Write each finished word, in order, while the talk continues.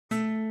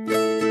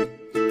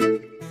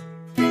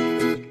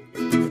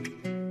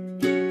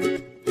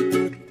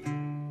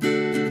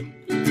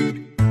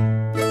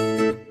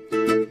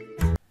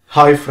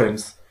Hi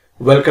friends,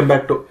 welcome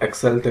back to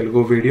Excel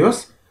Telugu videos.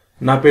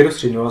 నా పేరు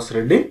Srinivas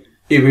Reddy.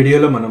 ఈ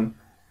వీడియోలో మనం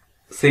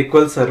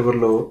SQL Server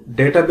లో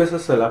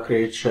డేటాబేసెస్ ఎలా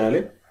క్రియేట్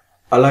చేయాలి,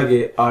 అలాగే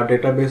ఆ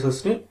డేటాబేసెస్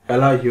ని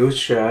ఎలా యూజ్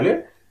చేయాలి,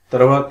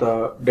 తర్వాత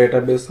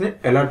డేటాబేస్ ని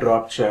ఎలా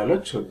డ్రాప్ చేయాలో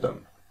చూద్దాం.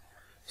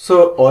 సో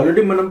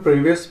ఆల్రెడీ మనం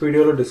ప్రీవియస్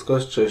వీడియోలో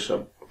డిస్కస్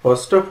చేసాం.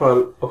 ఫస్ట్ ఆఫ్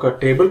ఆల్ ఒక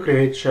టేబుల్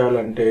క్రియేట్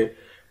చేయాలంటే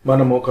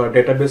మనం ఒక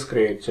డేటాబేస్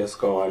క్రియేట్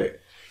చేసుకోవాలి.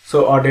 సో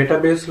ఆ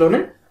డేటాబేస్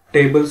లోనే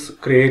టేబుల్స్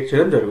క్రియేట్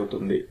చేయడం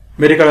జరుగుతుంది.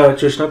 మీరు ఇక్కడ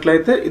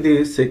చూసినట్లయితే ఇది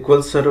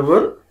SQL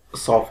Server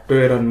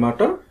సాఫ్ట్వేర్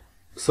అన్నమాట.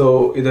 సో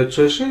ఇది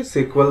వచ్చేసి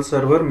SQL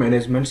Server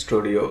management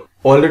studio.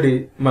 Already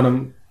మనం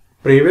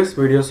ప్రీవియస్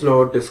వీడియోస్ లో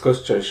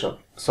డిస్కస్ చేసాం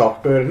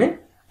సాఫ్ట్వేర్ ని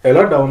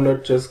ఎలా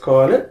డౌన్లోడ్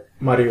చేసుకోవాలి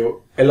మరియు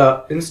ఎలా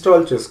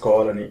ఇన్స్టాల్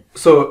చేసుకోవాలని.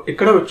 సో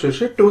ఇక్కడ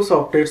వచ్చేసి 2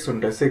 సాఫ్ట్వేర్స్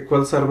ఉంటాయి,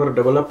 SQL Server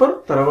డెవలపర్,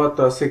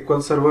 తర్వాత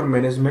SQL Server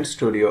మేనేజ్మెంట్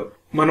స్టూడియో.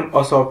 మనం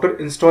ఆ సాఫ్ట్వేర్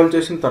ఇన్స్టాల్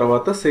చేసిన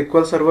తర్వాత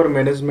SQL Server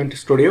management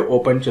studio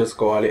open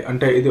చేసుకోవాలి,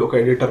 అంటే ఇది ఒక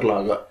ఎడిటర్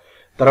లాగా.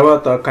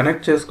 తర్వాత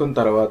కనెక్ట్ చేసుకున్న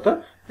తర్వాత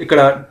ఇక్కడ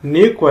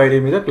న్యూ క్వైరీ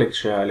మీద క్లిక్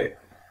చేయాలి.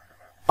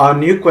 ఆ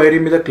న్యూ క్వైరీ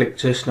మీద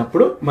క్లిక్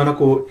చేసినప్పుడు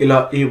మనకు ఇలా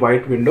ఈ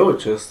వైట్ విండో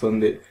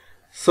వచ్చేస్తుంది.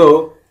 సో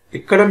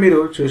ఇక్కడ మీరు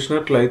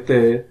చూసినట్లయితే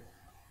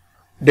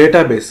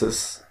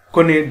డేటాబేసెస్,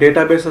 కొన్ని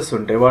డేటాబేసెస్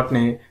ఉంటాయి,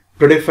 వాటిని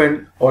ప్రిడిఫైన్డ్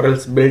or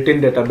else built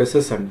in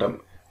databases అంటాం.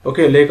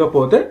 ఓకే,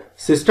 లేకపోతే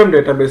సిస్టమ్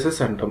డేటాబేసెస్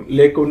అంటాం.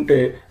 లేకుంటే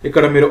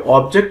ఇక్కడ మీరు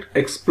ఆబ్జెక్ట్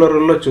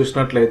ఎక్స్ప్లోరర్ లో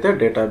చూసినట్లయితే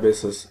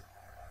డేటాబేసెస్.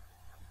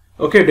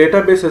 ఓకే,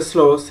 డేటాబేసెస్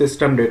లో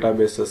సిస్టమ్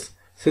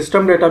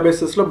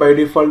డేటాబేసెస్ లో బై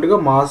డిఫాల్ట్ గా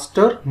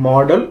మాస్టర్,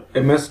 మోడల్,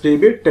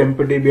 MSDB,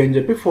 టెంప్DB అని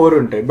చెప్పి 4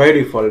 ఉంటాయి బై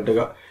డిఫాల్ట్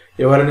గా.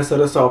 ఎవరైనా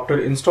సరే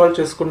సాఫ్ట్వేర్ ఇన్స్టాల్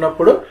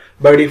చేసుకున్నప్పుడు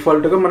బై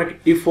డిఫాల్ట్ గా మనకి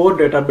ఈ 4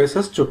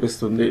 డేటాబేసెస్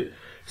చూపిస్తుంది.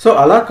 సో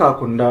అలా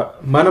కాకుండా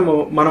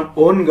మనం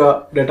ఓన్ గా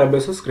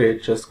డేటాబేసెస్ క్రియేట్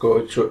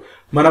చేసుకోవచ్చు.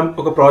 మనం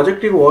ఒక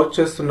ప్రాజెక్ట్ కి వర్క్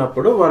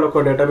చేస్తున్నప్పుడు వాళ్ళు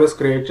ఒక డేటాబేస్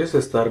క్రియేట్ చేసి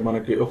ఇస్తారు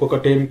మనకి. ఒక్కొక్క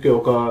టీమ్ కి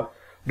ఒక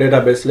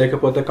డేటాబేస్,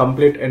 లేకపోతే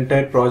కంప్లీట్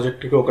ఎంటైర్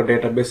ప్రాజెక్ట్ కి ఒక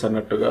డేటాబేస్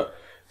అన్నట్టుగా.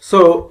 సో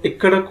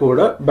ఇక్కడ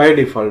కూడా బై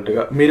డిఫాల్ట్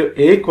గా మీరు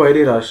ఏ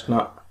క్వైరీ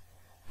రాసినా,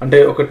 అంటే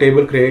ఒక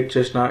టేబుల్ క్రియేట్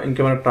చేసినా,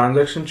 ఇంకేమైనా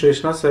ట్రాన్సాక్షన్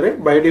చేసినా సరే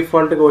బై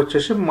డిఫాల్ట్ గా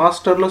వచ్చేసి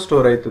మాస్టర్ లో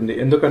స్టోర్ అవుతుంది.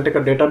 ఎందుకంటే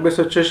ఇక్కడ డేటాబేస్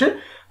వచ్చేసి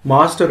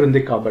మాస్టర్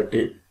ఉంది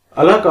కాబట్టి.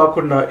 అలా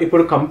కాకుండా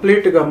ఇప్పుడు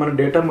కంప్లీట్ గా మన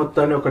డేటా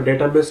మొత్తాన్ని ఒక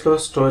డేటాబేస్ లో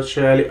స్టోర్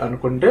చేయాలి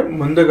అనుకుంటే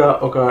ముందుగా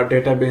ఒక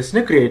డేటాబేస్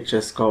ని క్రియేట్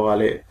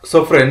చేసుకోవాలి. సో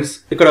ఫ్రెండ్స్,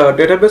 ఇక్కడ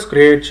డేటాబేస్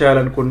క్రియేట్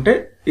చేయాలనుకుంటే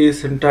ఈ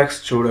సింటాక్స్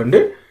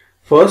చూడండి.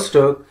 First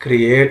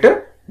create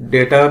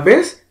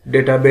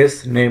database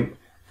name.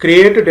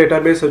 Create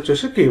database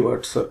వచ్చేసి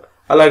కీవర్డ్స్,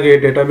 అలాగే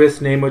డేటాబేస్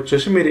నేమ్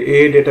వచ్చేసి మీరు ఏ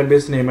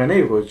డేటాబేస్ నేమ్ అయినా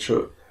ఇవ్వచ్చు.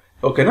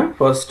 ఓకేనా,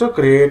 first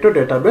create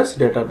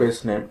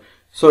database name.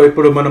 So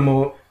ఇప్పుడు మనము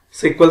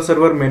SQL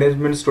Server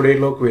మేనేజ్మెంట్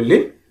స్టూడియోలోకి వెళ్ళి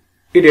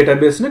ఈ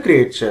డేటాబేస్ ని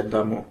క్రియేట్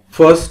చేద్దాము.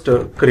 ఫస్ట్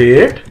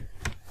క్రియేట్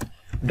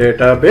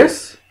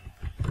డేటాబేస్,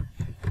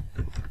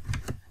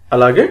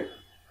 అలాగే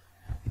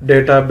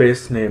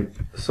డేటాబేస్ నేమ్.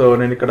 సో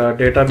నేను ఇక్కడ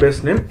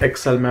డేటాబేస్ నేమ్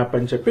ఎక్సెల్ మ్యాప్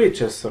అని చెప్పి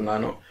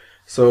ఇచ్చేస్తున్నాను.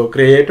 So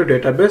create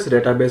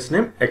database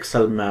name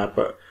XL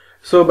map.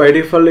 So by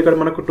default ఇక్కడ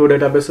మనకు 2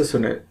 డేటాబేసెస్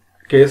ఉన్నాయి,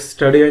 కేస్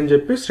స్టడీ అని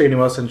చెప్పి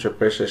శ్రీనివాస్ అని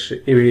చెప్పేసి.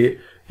 ఇవి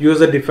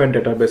యూజర్ డిఫైన్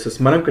డేటాబేసెస్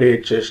మనం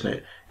క్రియేట్ చేసినాయి.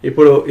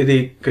 ఇప్పుడు ఇది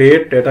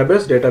క్రియేట్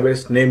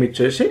డేటాబేస్ నేమ్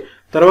ఇచ్చేసి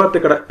తర్వాత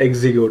ఇక్కడ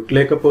ఎగ్జిక్యూట్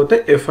లేకపోతే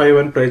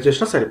F5 ప్రెస్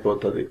చేసినా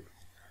సరిపోతుంది.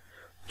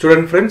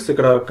 చూడండి ఫ్రెండ్స్,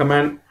 ఇక్కడ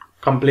కమాండ్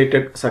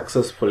కంప్లీటెడ్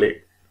సక్సెస్ఫుల్లీ.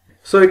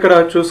 సో ఇక్కడ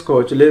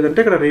చూసుకోవచ్చు, లేదంటే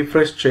ఇక్కడ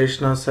రిఫ్రెష్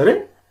చేసినా సరే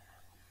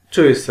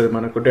చూపిస్తుంది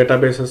మనకు.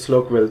 డేటాబేసెస్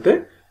లోకి వెళ్తే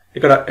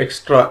ఇక్కడ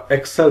ఎక్స్ట్రా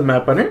ఎక్సెల్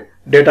మ్యాప్ అనే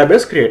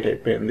డేటాబేస్ క్రియేట్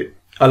అయిపోయింది.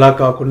 అలా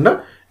కాకుండా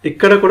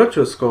ఇక్కడ కూడా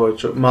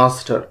చూసుకోవచ్చు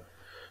మాస్టర్.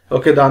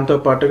 ఓకే, దాంతో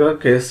పాటుగా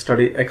case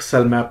study,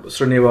 XL map,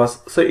 Srinivas.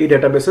 So ఈ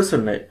డేటాబేసెస్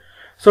ఉన్నాయి.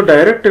 సో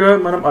డైరెక్ట్ గా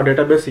మనం ఆ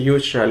డేటాబేస్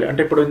యూజ్ చేయాలి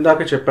అంటే ఇప్పుడు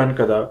ఇందాక చెప్పాను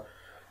కదా,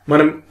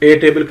 మనం ఏ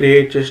టేబుల్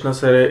క్రియేట్ చేసినా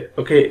సరే,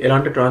 ఓకే,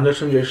 ఎలాంటి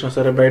ట్రాన్సాక్షన్ చేసినా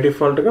సరే బై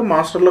డిఫాల్ట్ గా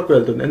మాస్టర్ లోకి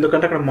వెళ్తుంది,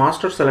 ఎందుకంటే అక్కడ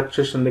మాస్టర్ సెలెక్ట్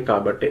చేసింది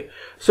కాబట్టి.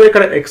 సో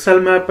ఇక్కడ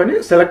ఎక్సెల్ మ్యాప్ అని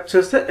సెలెక్ట్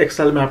చేస్తే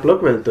ఎక్సెల్ మ్యాప్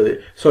లోకి వెళ్తుంది.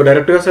 సో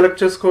డైరెక్ట్ గా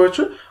సెలెక్ట్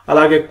చేసుకోవచ్చు,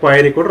 అలాగే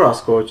క్వైరీ కూడా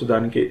రాసుకోవచ్చు.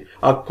 దానికి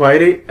ఆ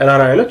క్వైరీ ఎలా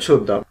రాయాలో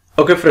చూద్దాం.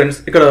 ఓకే ఫ్రెండ్స్,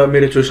 ఇక్కడ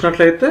మీరు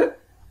చూసినట్లయితే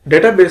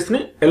డేటాబేస్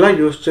ని ఎలా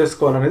యూజ్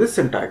చేసుకోవాలనేది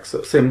సింటాక్స్.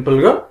 సింపుల్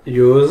గా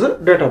యూజ్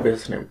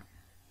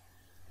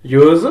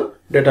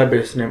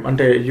డేటాబేస్ నేమ్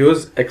అంటే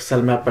యూజ్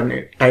ఎక్సెల్ మ్యాప్ అని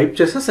టైప్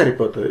చేస్తే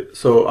సరిపోతుంది.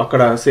 సో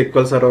అక్కడ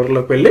SQL Server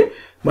లోకి వెళ్ళి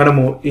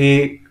మనము ఈ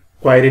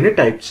క్వైరీని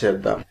టైప్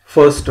చేద్దాం.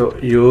 ఫస్ట్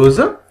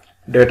యూజ్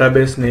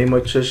డేటాబేస్ నేమ్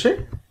వచ్చేసి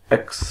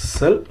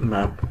ఎక్సెల్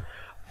మ్యాప్.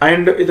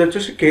 అండ్ ఇది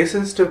వచ్చేసి కేస్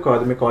సెన్సిటివ్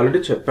కాదు, మీకు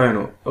ఆల్రెడీ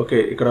చెప్పాను.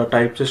 ఓకే, ఇక్కడ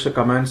టైప్ చేసే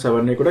కమాండ్స్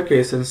అవన్నీ కూడా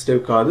కేస్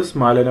సెన్సిటివ్ కాదు,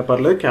 స్మాల్ అయినా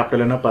పర్లేదు,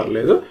 క్యాపిటల్ అయినా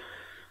పర్లేదు.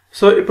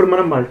 సో ఇప్పుడు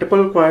మనం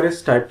మల్టిపుల్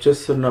క్వైరీస్ టైప్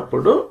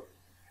చేస్తున్నప్పుడు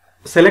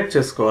సెలెక్ట్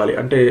చేసుకోవాలి,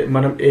 అంటే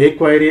మనం ఏ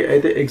క్వైరీ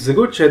అయితే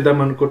ఎగ్జిక్యూట్ చేద్దాం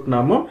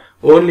అనుకుంటున్నామో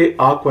ఓన్లీ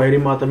ఆ క్వైరీ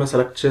మాత్రమే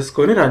సెలెక్ట్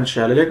చేసుకొని రన్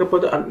చేయాలి,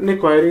 లేకపోతే అన్ని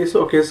క్వైరీస్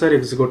ఒకేసారి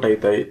ఎగ్జిక్యూట్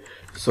అవుతాయి.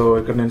 సో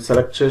ఇక్కడ నేను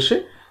సెలెక్ట్ చేసి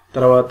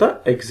తర్వాత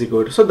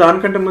ఎగ్జిక్యూట్. సో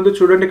దానికంటే ముందు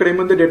చూడండి, ఇక్కడ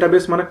ఏముంది,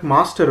 డేటాబేస్ మనకు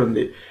మాస్టర్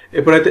ఉంది.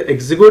 ఎప్పుడైతే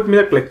ఎగ్జిక్యూట్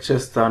మీద క్లిక్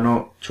చేస్తానో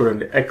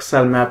చూడండి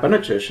ఎక్సెల్ మ్యాప్ అని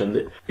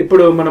వచ్చేసింది.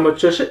 ఇప్పుడు మనం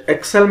వచ్చేసి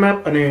ఎక్సెల్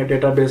మ్యాప్ అనే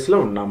డేటాబేస్ లో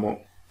ఉన్నాము.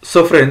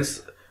 సో ఫ్రెండ్స్,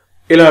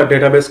 ఇలా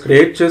డేటాబేస్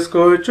క్రియేట్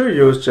చేసుకోవచ్చు,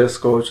 యూజ్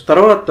చేసుకోవచ్చు.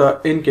 తర్వాత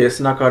ఇన్ కేస్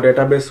నాకు ఆ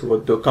డేటాబేస్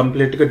వద్దు,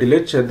 కంప్లీట్గా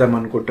డిలీట్ చేద్దాం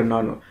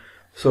అనుకుంటున్నాను.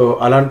 సో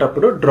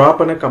అలాంటప్పుడు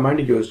డ్రాప్ అనే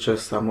కమాండ్ యూజ్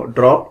చేస్తాము.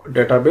 Drop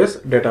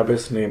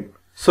database name.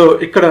 సో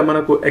ఇక్కడ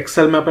మనకు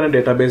ఎక్సెల్ మ్యాప్ అనే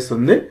డేటాబేస్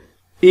ఉంది.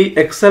 ఈ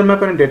ఎక్సెల్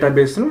మ్యాప్ అనే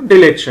డేటాబేస్ను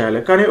డిలీట్ చేయాలి.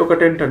 కానీ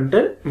ఒకటి ఏంటంటే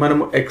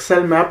మనము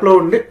ఎక్సెల్ మ్యాప్లో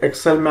ఉండి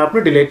ఎక్సెల్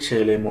మ్యాప్ను డిలీట్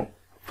చేయలేము.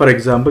 ఫర్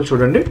ఎగ్జాంపుల్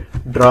చూడండి,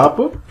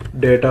 డ్రాప్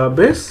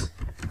డేటాబేస్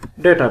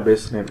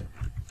నేమ్.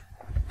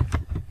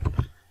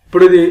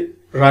 ఇప్పుడు ఇది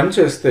రన్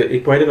చేస్తే, ఈ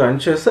క్వైరీ రన్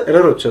చేస్తే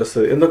ఎర్రర్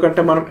వచ్చేస్తుంది.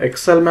 ఎందుకంటే మనం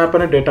ఎక్సెల్ మ్యాప్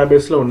అనే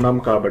డేటాబేస్లో ఉన్నాం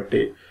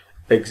కాబట్టి.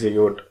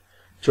 ఎగ్జిక్యూట్.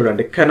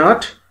 చూడండి,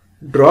 cannot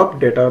drop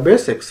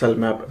database XL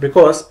map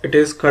because it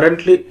is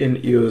currently in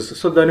use.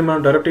 So దాన్ని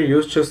మనం డైరెక్ట్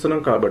యూజ్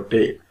చేస్తున్నాం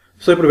కాబట్టి.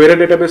 సో ఇప్పుడు వేరే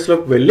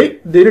డేటాబేస్లోకి వెళ్ళి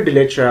దీన్ని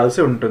డిలీట్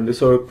చేయాల్సి ఉంటుంది.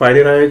 సో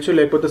క్వైరీ రాయొచ్చు,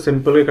 లేకపోతే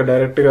సింపుల్గా ఇక్కడ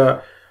డైరెక్ట్గా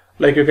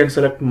like you can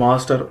select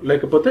master,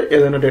 లేకపోతే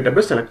ఏదైనా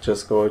డేటాబేస్ సెలెక్ట్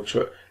చేసుకోవచ్చు.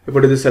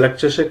 ఇప్పుడు ఇది సెలెక్ట్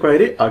చేసే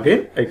క్వైరీ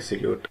అగైన్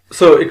ఎగ్జిక్యూట్.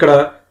 సో ఇక్కడ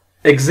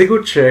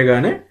ఎగ్జిక్యూట్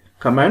చేయగానే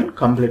కమాండ్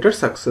కంప్లీటెడ్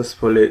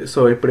సక్సెస్ఫుల్లీ.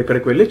 సో ఇప్పుడు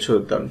ఇక్కడికి వెళ్ళి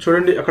చూద్దాం.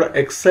 చూడండి, అక్కడ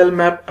ఎక్సెల్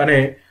మ్యాప్ అనే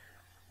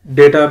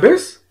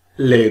డేటాబేస్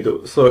లేదు.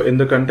 సో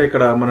ఎందుకంటే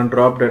ఇక్కడ మనం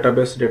డ్రాప్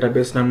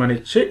డేటాబేస్ నేమ్ అని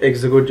ఇచ్చి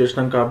ఎగ్జిక్యూట్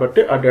చేసినాం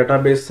కాబట్టి ఆ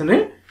డేటాబేస్ని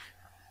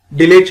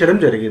డిలీట్ చేయడం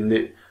జరిగింది.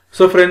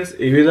 సో ఫ్రెండ్స్,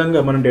 ఈ విధంగా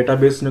మనం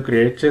డేటాబేస్ను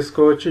క్రియేట్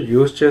చేసుకోవచ్చు,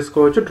 యూజ్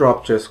చేసుకోవచ్చు,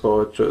 డ్రాప్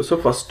చేసుకోవచ్చు. సో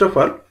ఫస్ట్ ఆఫ్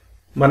ఆల్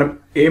మనం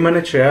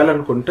ఏమైనా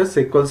చేయాలనుకుంటే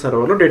SQL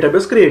సర్వర్లో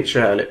డేటాబేస్ క్రియేట్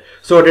చేయాలి.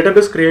 సో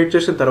డేటాబేస్ క్రియేట్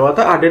చేసిన తర్వాత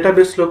ఆ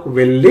డేటాబేస్లోకి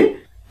వెళ్ళి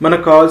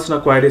మనకు కావాల్సిన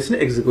క్వైరీస్ని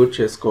ఎగ్జిక్యూట్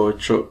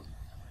చేసుకోవచ్చు.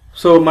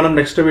 సో మనం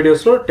నెక్స్ట్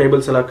వీడియోస్లో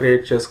టేబుల్స్ ఎలా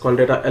క్రియేట్ చేసుకోవాలి,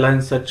 డేటా ఎలా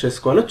ఇన్సర్ట్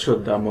చేసుకోవాలో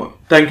చూద్దాము.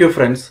 Thank you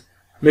friends.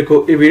 మీకు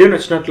ఈ వీడియో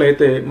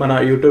నచ్చినట్లయితే మన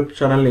యూట్యూబ్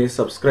ఛానల్ని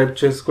సబ్స్క్రైబ్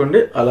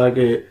చేసుకోండి.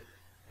 అలాగే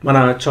మన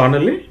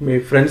ఛానల్ని మీ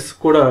ఫ్రెండ్స్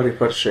కూడా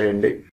రిఫర్ చేయండి.